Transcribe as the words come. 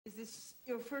this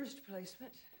your first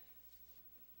placement?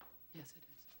 Yes, it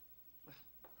is.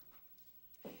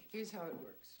 Well, here's how it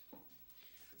works.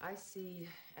 I see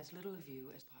as little of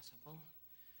you as possible.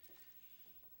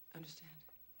 Understand?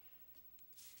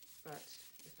 But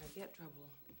if I get trouble,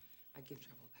 I give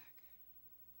trouble back.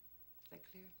 Is that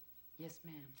clear? Yes,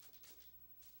 ma'am.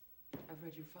 I've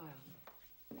read your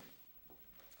file.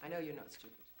 I know you're not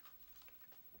stupid.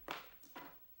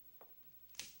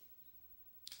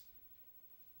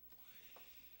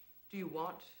 Do you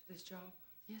want this job?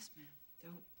 Yes, ma'am.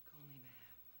 Don't call me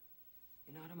ma'am.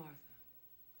 You're not a Martha.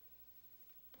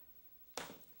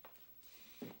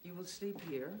 You will sleep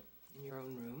here in your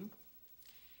own room.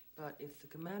 But if the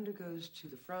commander goes to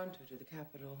the front or to the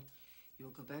Capitol, you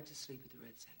will go back to sleep at the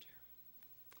Red Center.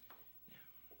 Now,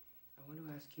 I want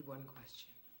to ask you one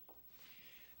question.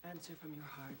 Answer from your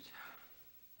heart.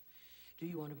 Do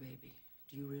you want a baby?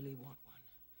 Do you really want one?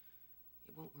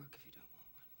 It won't work if you don't want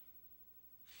one.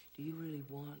 Do you really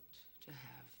want to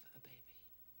have a baby?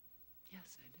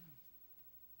 Yes, I do.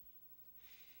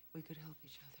 We could help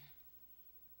each other.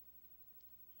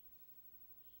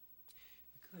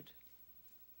 We could.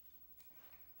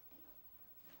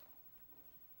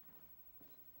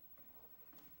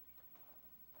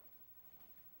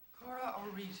 Cora or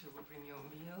Rita will bring your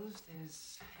meals.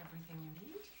 There's everything you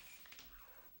need.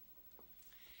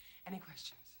 Any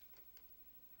questions?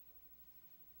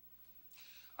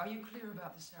 Are you clear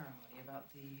about the ceremony,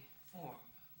 about the form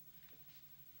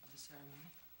of the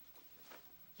ceremony?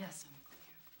 Yes, I'm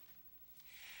clear.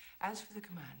 As for the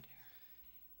commander,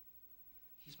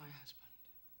 he's my husband.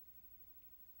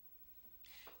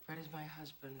 Fred is my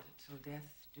husband till death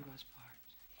do us part.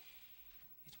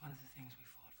 It's one of the things we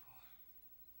fought for.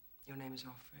 Your name is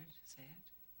Offred, say it.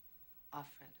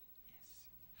 Offred.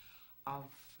 Yes.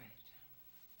 Offred.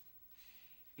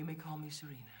 You may call me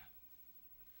Serena.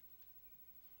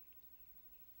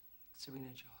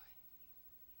 Serena Joy.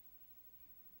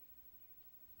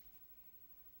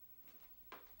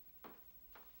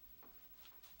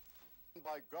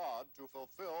 By God to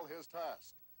fulfill his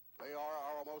task. They are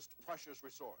our most precious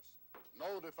resource.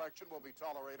 No defection will be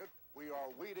tolerated. We are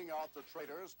weeding out the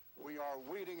traitors. We are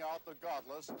weeding out the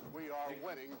godless. We are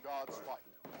winning God's fight.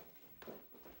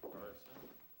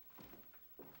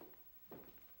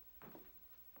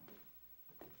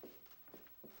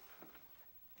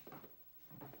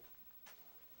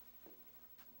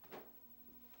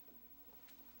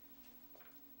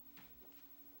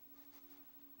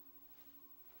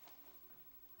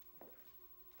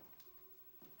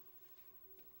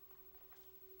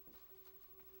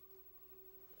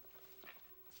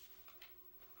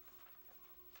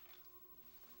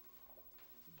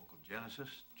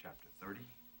 Genesis, chapter 30.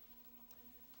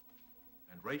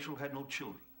 And Rachel had no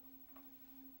children.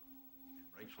 And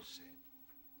Rachel said,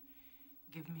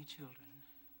 give me children,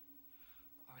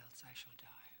 or else I shall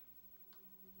die.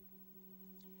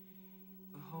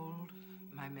 Behold,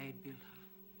 my maid Bilhah,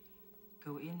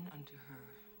 go in unto her,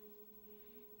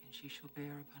 and she shall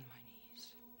bear upon my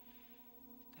knees,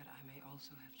 that I may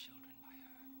also have children by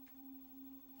her.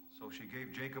 So she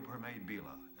gave Jacob her maid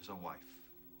Bilhah as a wife.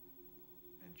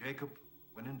 And Jacob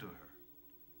went into her,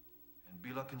 and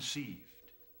Bilhah conceived,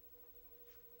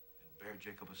 and bare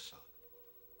Jacob a son.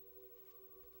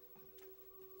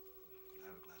 Could I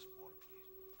have a glass of water,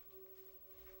 please?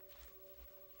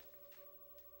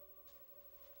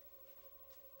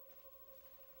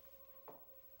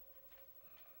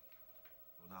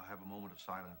 We'll now have a moment of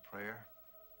silent prayer.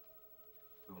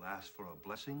 We will ask for a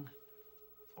blessing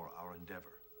for our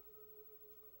endeavor.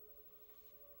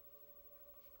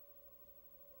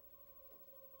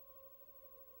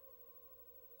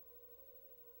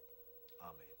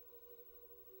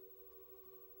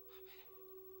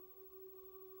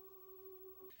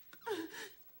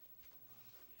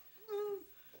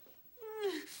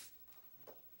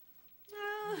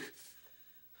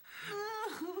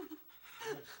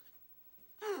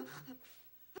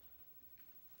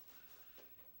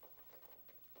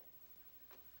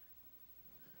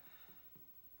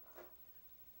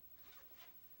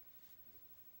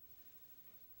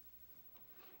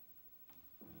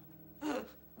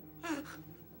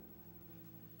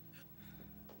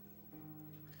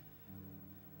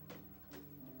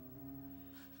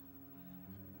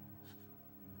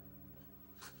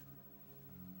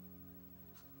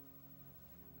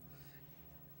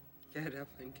 Amen. Get up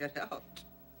and get out.